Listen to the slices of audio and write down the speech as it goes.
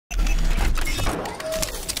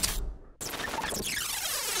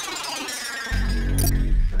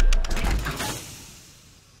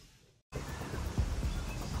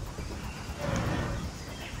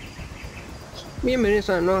Bienvenidos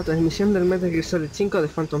a una nueva transmisión del Metal Gear Solid 5 de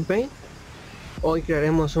Phantom Pain. Hoy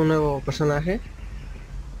crearemos un nuevo personaje.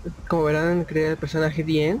 Como verán, creé el personaje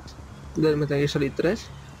The End del Metal Gear Solid 3.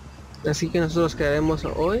 Así que nosotros crearemos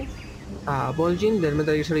hoy a Volgin del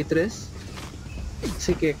Metal Gear Solid 3.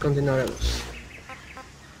 Así que continuaremos.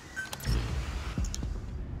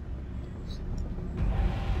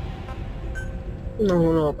 Un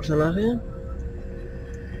nuevo personaje.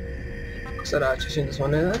 Costará 800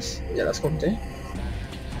 monedas, ya las conté.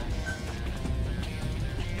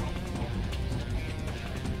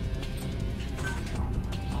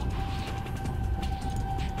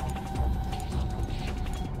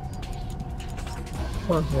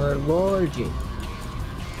 Vamos a ver Volgin.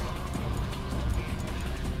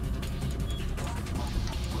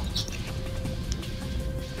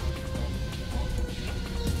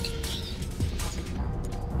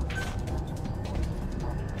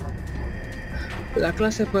 La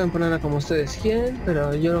clase pueden ponerla como ustedes quieren,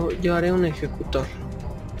 pero yo haré un ejecutor.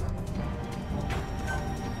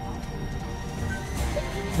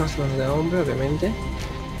 Más manos de hombre, obviamente.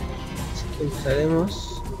 Así que empezaremos.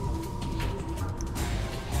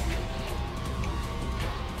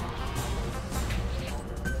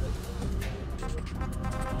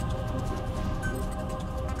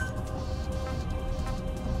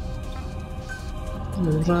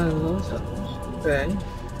 Los rasgos, ok.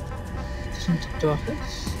 Son tatuajes.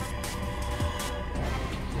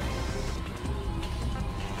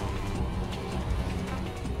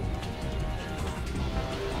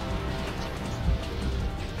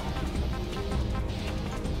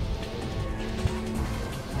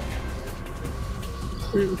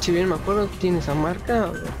 Si bien me acuerdo, tiene esa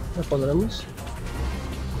marca, la pondremos.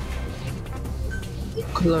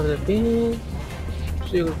 Color de piel,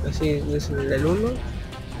 yo creo que así es el 1.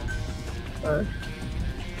 A ver.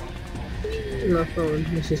 No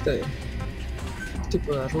sé si está bien.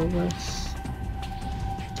 Tipo de arrugas.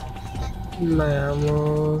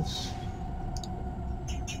 Veamos.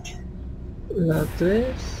 La 3.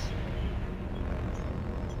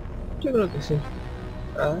 Yo creo que sí.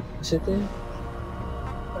 A ver, 7.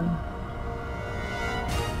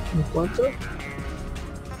 ¿Un 4?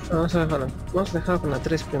 Vamos a dejarlo con la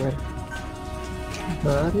 3 primero. Vamos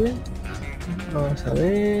a darle. Vamos a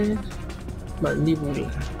ver.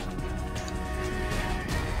 Mandíbula.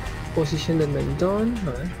 Posición del mentón.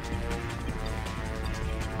 A ver.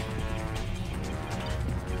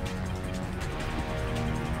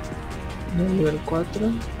 Nivel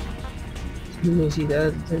 4.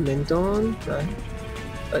 Luminosidad del mentón. A ver.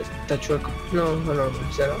 Ay, está chueco. No,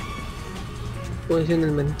 cero. Posición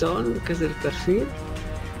del mentón, que es del perfil.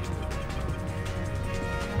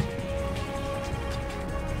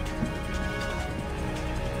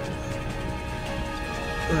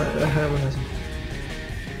 Dejamos así.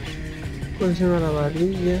 Posición a la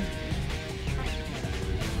barbilla.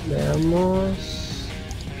 Veamos.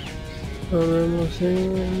 Lo vemos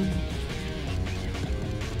en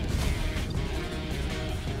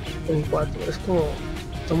 4. Es como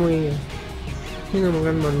está muy, tiene una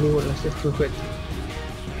gran mandíbula este sujeto.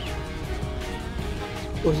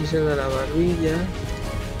 Posición a la barbilla.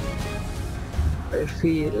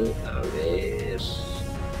 Perfil, a ver.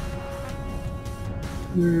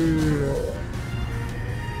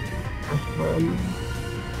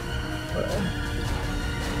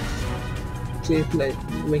 Sí,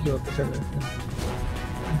 me equivoqué.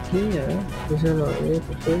 Aquí ya, posición a la barbilla,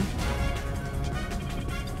 perfil.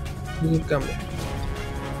 Y cambio.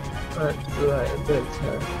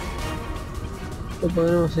 Lo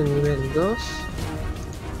ponemos en nivel 2.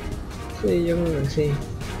 Sí, yo creo que sí.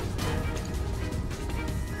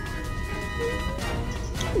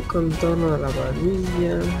 Contorno de la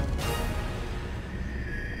barbilla.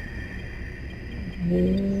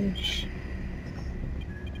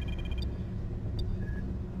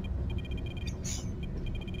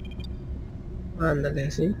 Ándale,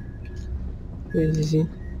 así. Sí.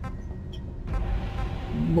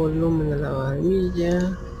 Volumen de la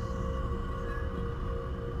barbilla.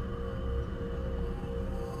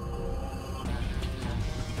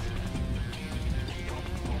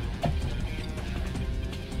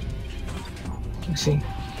 Así.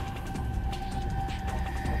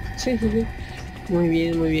 Sí. Muy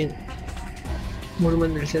bien.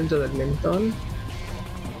 Volumen del centro del mentón.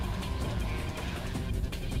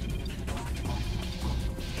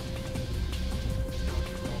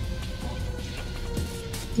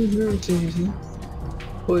 Sí.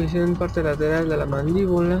 Posición parte lateral de la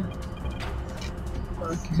mandíbula.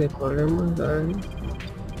 Aquí se ponemos, a ver.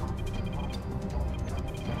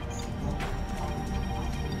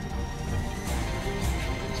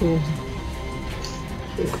 Sí.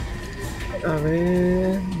 A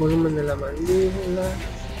ver, volumen de la mandíbula.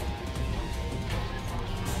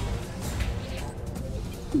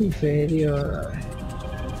 Inferior, a ver.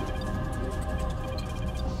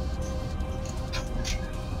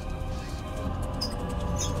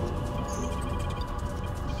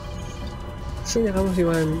 Si dejamos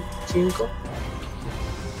igual en 5.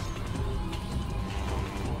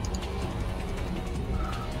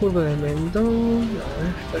 Curva de mentón, a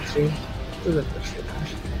ver, perfil, todo el perfil.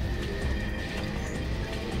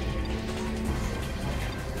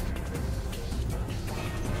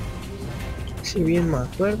 Si bien me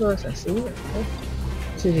acuerdo, es así, ¿no?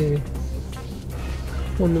 Sí, sí, sí.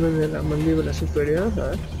 Volumen de la mandíbula superior, a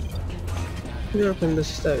ver. Yo creo que en 2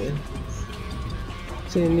 está bien.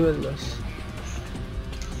 Sí, nivel 2.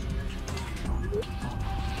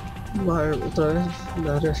 Vale, otra vez de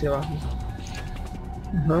arriba hacia abajo.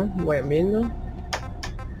 Ajá, vayan viendo.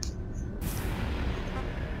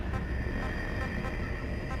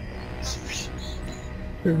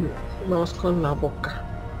 Vamos con la boca.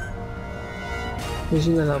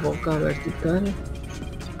 Posición de la boca vertical.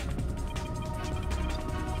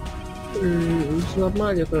 Es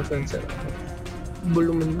normal, yo creo que en cero.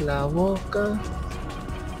 Volumen de la boca.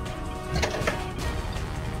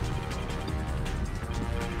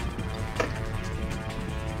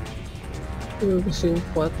 Creo que sí, un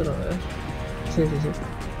 4, a ver. Sí, sí, sí.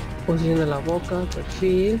 Posición de la boca,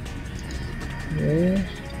 perfil. A ver.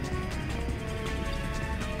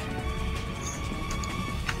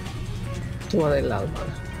 Toma de lado.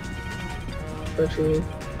 Perfil.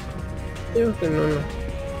 Yo creo que no, no.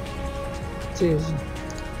 Sí, sí.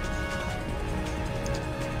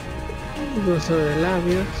 Grosor de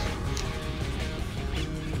labios.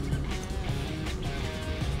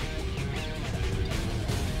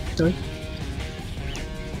 Estoy.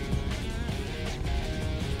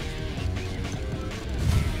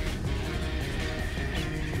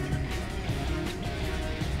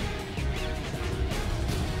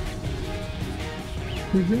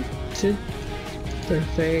 Sí,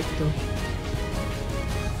 perfecto.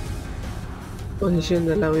 Posición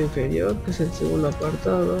del labio inferior, que es el segundo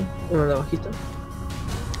apartado, bueno, la bajita.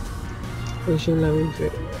 Posición labio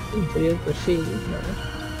inferior, perfil, ¿no?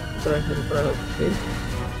 Otra vez para el perfil.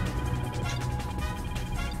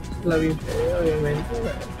 Labio inferior, obviamente,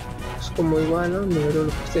 ¿no? Es como igual, ¿no? Nivel 1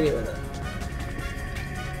 posterior, ¿no?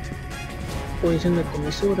 Posición de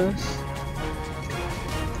comisuras.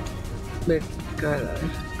 Vertical, a ver,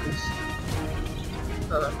 ¿qué es?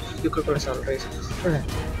 Yo creo que la sonrisa.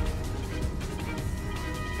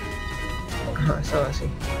 Ajá, estaba así.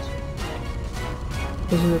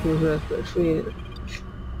 Es una comisura de perfil.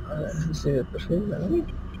 A ver, si de perfil, ¿verdad?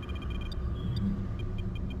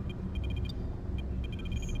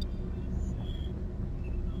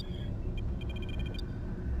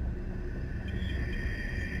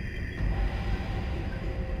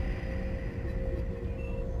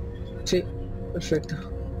 Sí, perfecto.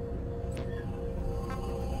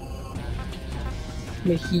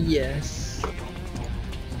 Mejillas.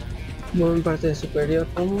 Muy parte superior,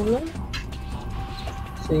 pómulo.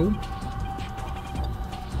 Sí.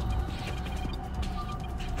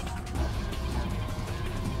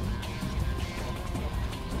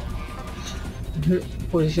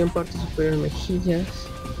 Posición parte superior, mejillas.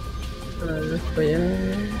 A ver, para allá.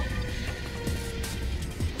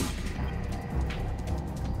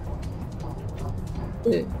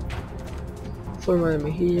 Forma de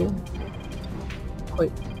mejilla.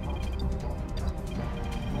 Uy.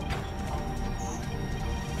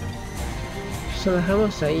 Lo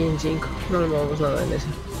dejamos ahí en 5, no le movemos nada en esa.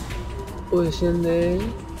 Posición de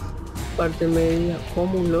parte media,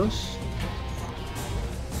 pómulos.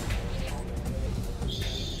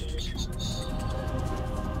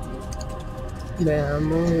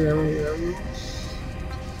 Veamos.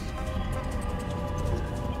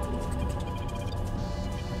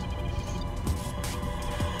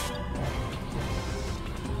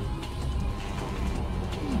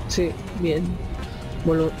 Sí, bien.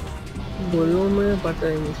 Volumen, parte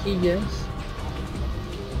de mejillas.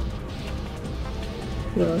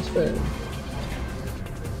 No, espera.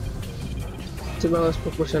 Si vamos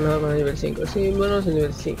proporcionado con el nivel 5. Sí, bueno, es el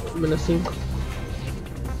nivel 5, menos 5.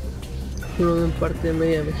 Volumen, parte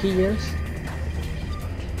media de mejillas.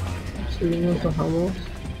 Subimos, bajamos.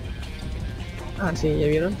 Ah, sí, ¿ya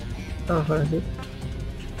vieron? Vamos a bajar así.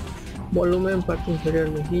 Volumen, parte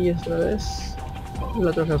inferior de mejillas otra vez.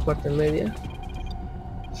 La otra es la parte media.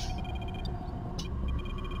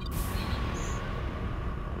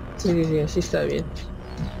 Sí, así está bien.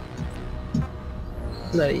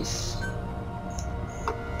 Nariz.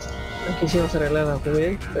 Aquí sí vamos a arreglar la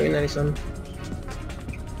primera, pero hay narizón.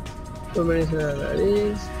 Conveniencia de la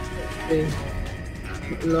nariz.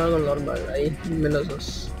 Lo hago normal, ahí,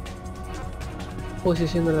 -2.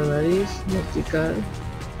 Posición de la nariz, vertical.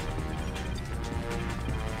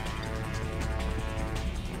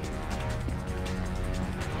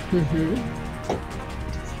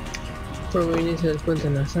 Proveniencia del puente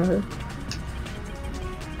nasal.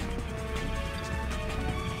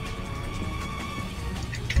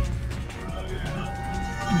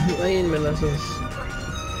 Ahí en -2.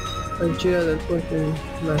 Anchura del puente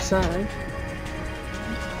nasal.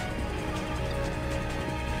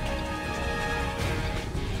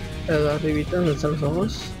 Arribita donde están los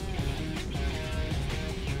ojos.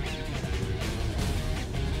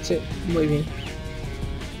 Sí, muy bien.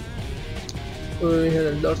 Provincia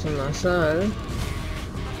del dorso nasal.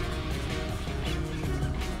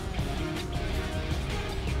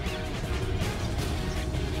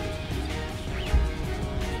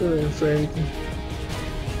 Todo enfrente.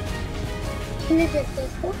 ¿Quién es el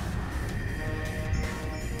texto?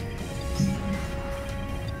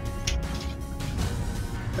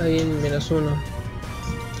 Ahí en -1.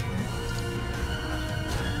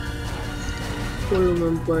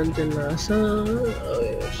 Volumen puente nasal. A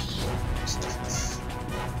ver.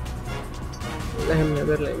 Déjenme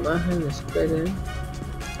ver la imagen, esperen.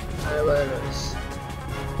 Ahí va de nuez.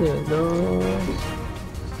 2,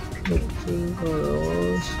 5,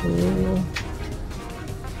 2, 1.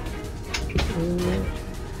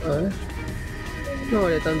 A ver. No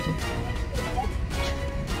vale tanto.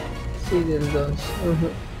 Sí, del 2.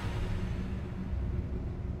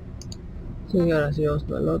 Sí, ahora sí vamos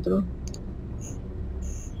al otro.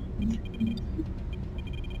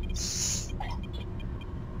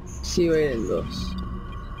 Sí, va a ir el 2.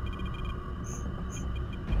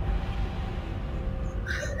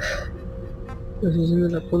 Posición de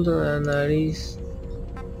la punta de la nariz.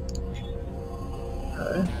 A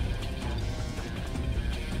ver.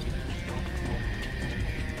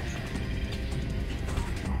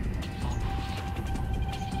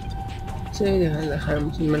 Sí,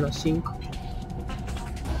 dejaremos en -5.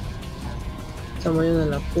 Tamaño de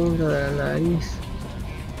la punta de la nariz.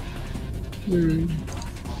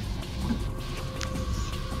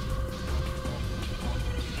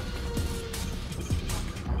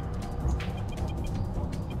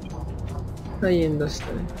 Ahí en 2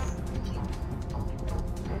 también.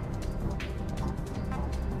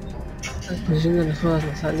 La posición de las fosas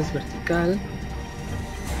nasales vertical.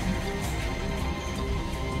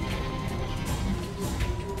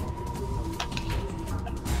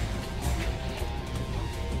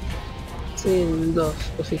 Sí, en 2,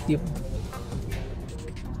 positivo.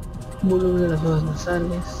 Volumen de las fosas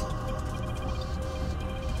nasales.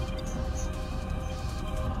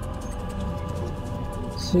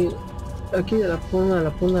 Sí, aquí de la punta de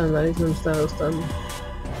la nariz no me está gustando.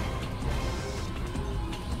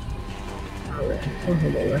 A ver, vamos a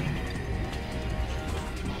mover.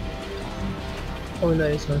 O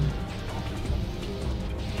nariz son.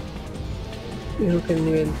 Dijo que el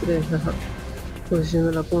nivel 3, ajá. Posición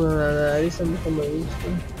de la punta de la nariz tampoco me gusta.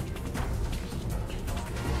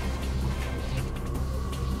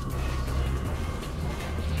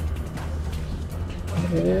 A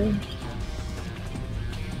ver.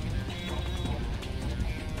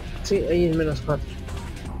 Sí, ahí es -4.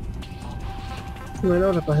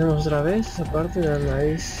 Bueno, repasemos otra vez esa parte de la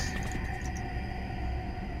nariz.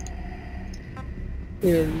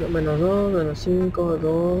 Nivel -2, -5,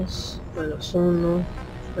 2, -1,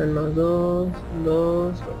 -2,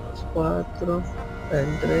 2, -4,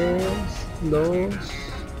 -3, 2,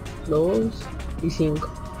 2 y 5.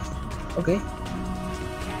 Ok.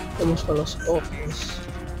 Vamos con los ojos.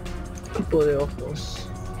 Tipo de ojos.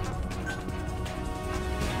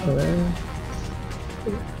 A ver.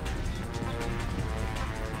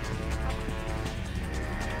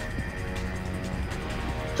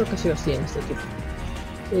 Creo que sí los tiene este tipo.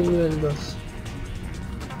 El nivel 2.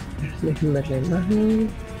 Déjenme ver la imagen.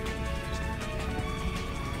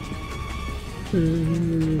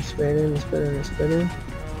 Esperen.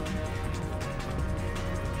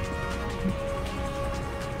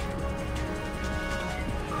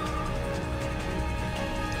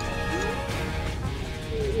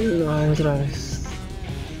 No, otra vez.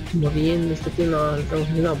 Moviendo este tío, no, estamos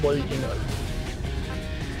haciendo una Volgin ahora.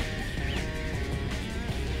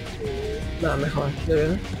 Nada, mejor, ¿de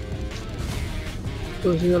verdad?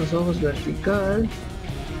 Posición de los ojos vertical.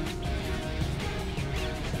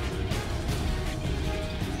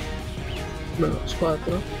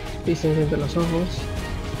 -4. Distancia entre los ojos.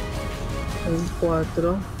 En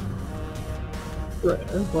 4.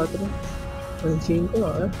 En 4. En 5,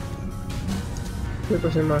 a ver. Me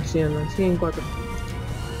puse marciano, sí, en 4.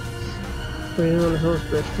 Poniendo los ojos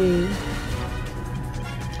perfil.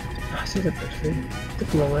 Así de perfil.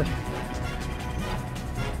 Tengo que mover.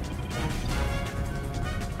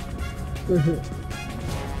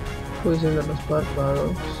 Posición de los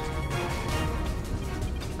párpados.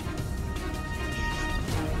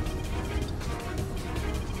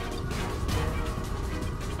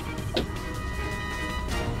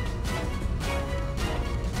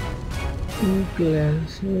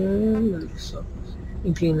 Inclinación de los ojos.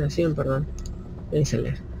 Inclinación, perdón. Ahí se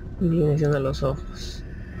lee. Inclinación de los ojos.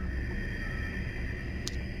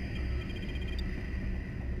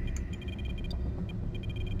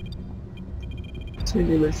 Soy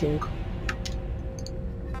nivel 5.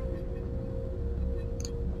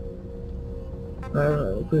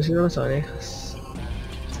 Posición las orejas.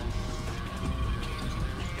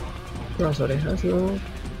 Las orejas, no.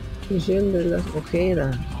 Posición de las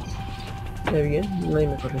ojeras. ¿Está bien? Nadie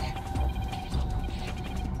me corrige.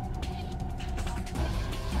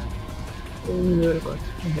 Nivel 4.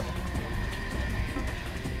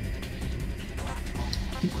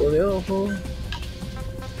 Tipo de ojo.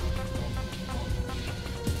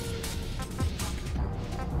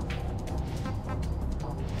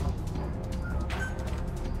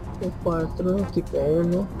 Tipo 4, tipo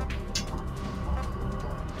 1.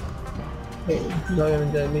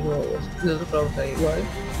 Obviamente el mismo, los otros está igual.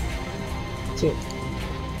 Sí.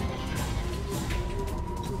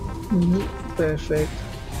 Perfecto.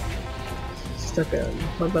 Se está quedando.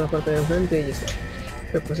 Falta la parte de enfrente y ya está.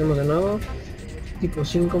 Repasemos de nuevo. Tipo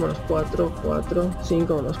 5 menos 4, 4.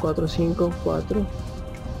 5 menos 4, 5, 4.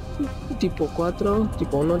 Tipo 4,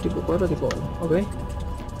 tipo 1, tipo 4, tipo 1. ¿Ok?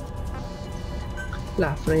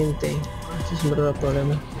 La frente. Este es un verdadero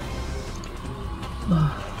problema.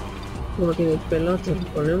 Como tiene el pelo, te lo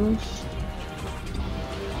ponemos.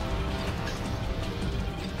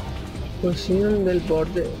 Posición del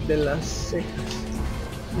borde de las cejas.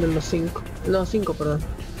 De los 5. No, 5, perdón.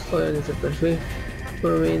 Joder, ese perfil.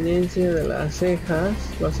 Proveniencia de las cejas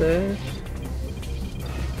va a ser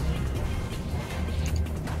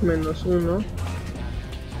 -1.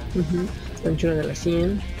 Anchura de la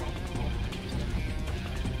 100.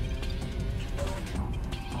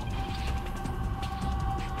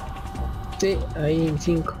 Sí, ahí en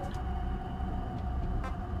 5.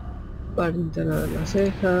 Para internar las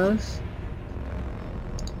cejas.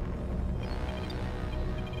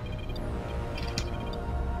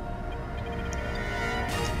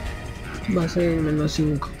 Va a ser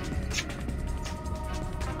 -5.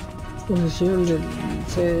 Posición del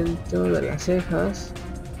centro de las cejas.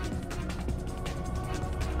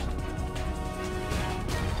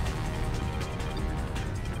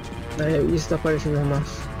 Ahí está apareciendo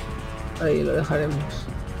más. Ahí lo dejaremos.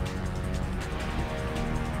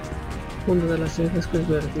 Punto de las cejas que es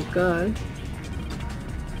vertical.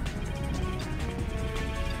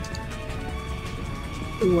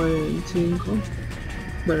 Igual en 5.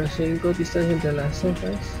 Bueno, 5, distancia entre las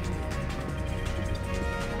cejas.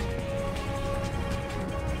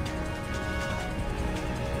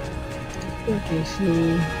 Ok,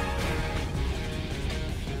 sí.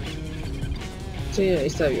 Sí, ahí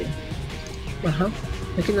está bien. Ajá.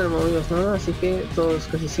 Aquí no movimos nada, así que todos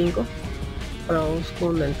casi 5. Ahora vamos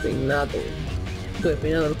con el peinado. El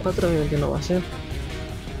peinado del 4 obviamente no va a ser.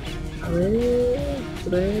 A ver,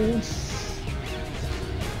 3,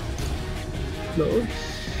 2,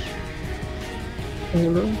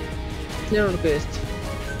 1. Ya no lo que es esto.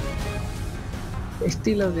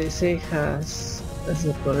 Estilo de cejas. Ese es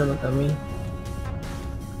el problema también.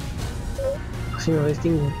 Si no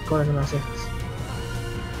distingo cuáles son las cejas.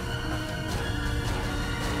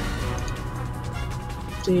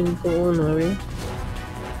 5, 9.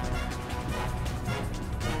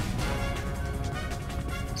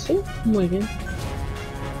 Sí, muy bien.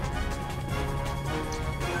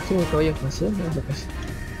 Tengo cabello facial, no sé qué es.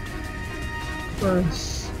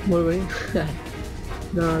 Más Volgin.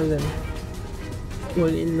 No,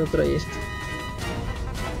 Volgin no trae esto.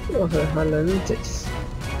 Vamos a dejarlo en 6.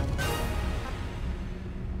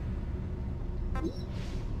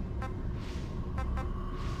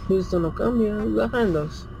 Esto no cambia, baja en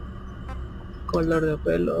 2. Color de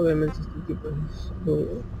pelo, obviamente este tipo es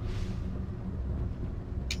rubio.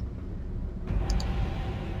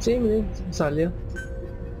 Sí, miren, salió.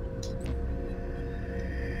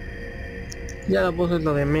 Ya la voz es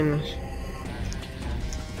lo de menos.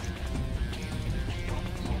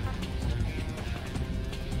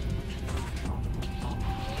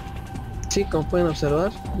 Sí, como pueden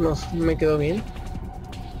observar, me quedó bien.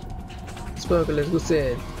 Espero que les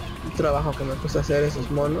guste el trabajo que me cuesta hacer esos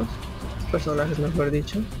monos, personajes mejor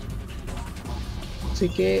dicho. Así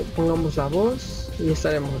que pongamos la voz y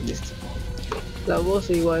estaremos listos. La voz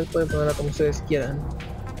igual pueden ponerla como ustedes quieran.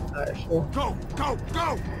 A ver, Go! Go!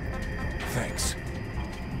 Go! Thanks.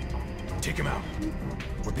 Take him out.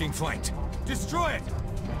 We're being flanked. Destroy it!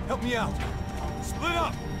 Help me out. Split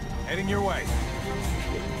up! Heading your way.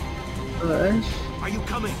 a ver. Are you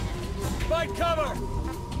coming? Find cover!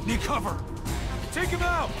 Need cover! Take him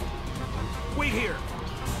out! Wait here!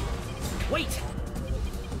 Wait!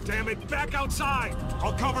 Damn it, back outside!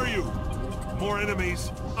 I'll cover you! More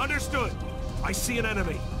enemies. Understood! I see an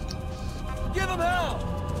enemy. Give him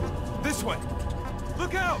hell! This way!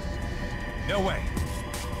 Look out! No way.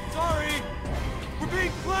 Sorry! We're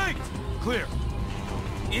being flanked! Clear.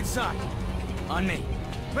 Inside. On me.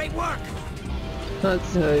 Great work! No,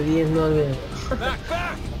 se ve bien, no olviden. Back,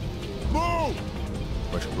 back! Move!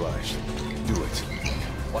 Much obliged. Do it.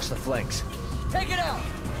 Watch the flanks. Take it out!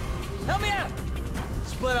 Help me out!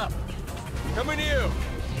 Split up. Coming to you.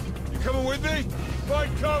 You coming with me?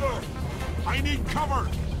 Find cover! I need cover!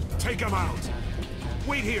 Take him out!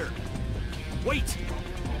 Wait here! Wait!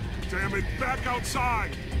 Damn it, back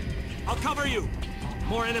outside! I'll cover you.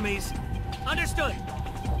 More enemies. Understood.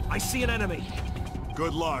 I see an enemy.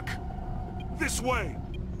 Good luck. This way!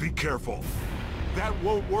 Be careful. That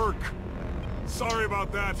won't work. Sorry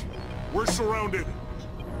about that. We're surrounded.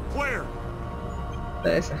 Clear!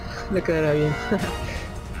 Esa, le quedará bien.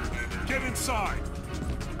 Get inside!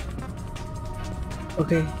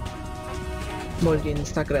 Ok. Volgin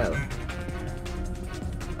está creado.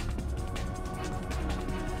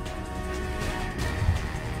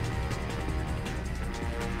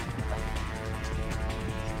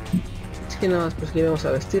 Así que nada más, pues que vamos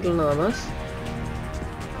a vestirlo nada más.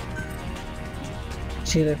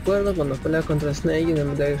 Si recuerdo, cuando pelea contra Snake en el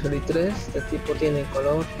Metal Gear Solid 3, este tipo tiene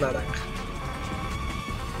color naranja.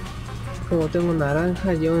 Como tengo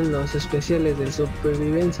naranja yo en los especiales de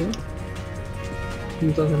supervivencia,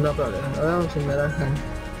 entonces no hay problema. Hagamos en naranja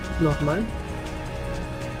normal.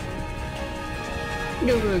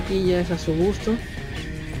 Yo creo que aquí ya es a su gusto.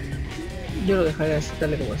 Yo lo dejaré así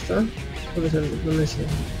tal y como está. Porque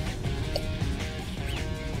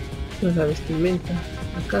no es la vestimenta.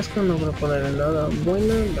 La casca no voy a poner nada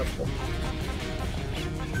buena, tampoco.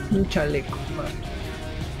 Un chaleco. Vale.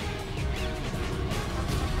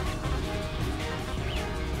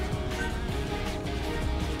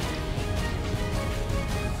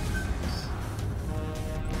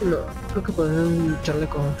 No, creo que poner un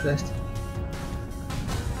chaleco de este.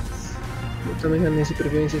 Yo también gané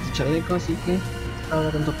supervivencia de este chaleco, así que no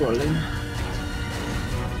habrá tanto problema.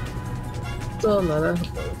 Todo naranja,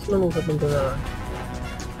 no me gusta tanto nada.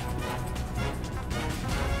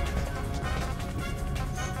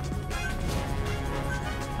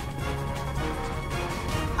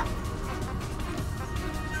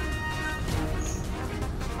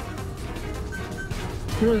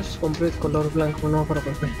 No les compré el color blanco, no para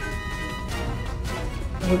papel.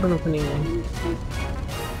 Creo que no fue ninguno.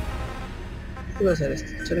 ¿Qué va a ser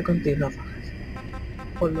este? Chaleco antirráfagas.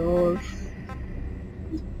 Color...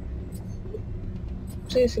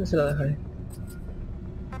 Sí, se la dejaré.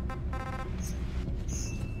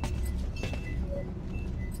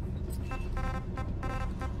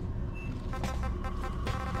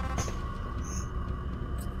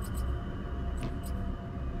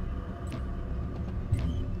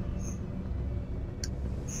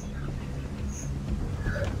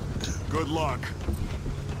 Good luck.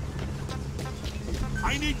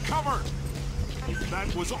 I need cover!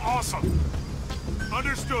 That was awesome!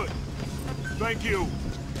 Understood! Thank you!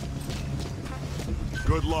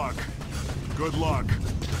 Good luck. Good luck.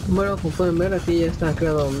 Bueno, como pueden ver, aquí ya está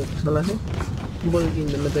creado mi personaje. Volgin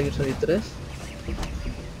de Metal Gear Solid 3.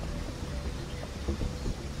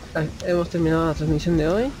 Hemos terminado la transmisión de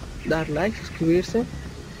hoy. Dar like, suscribirse,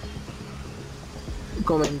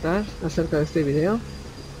 comentar acerca de este video.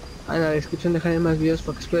 En la descripción dejaré más videos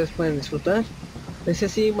para que ustedes puedan disfrutar. Les decía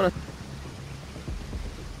así, bueno.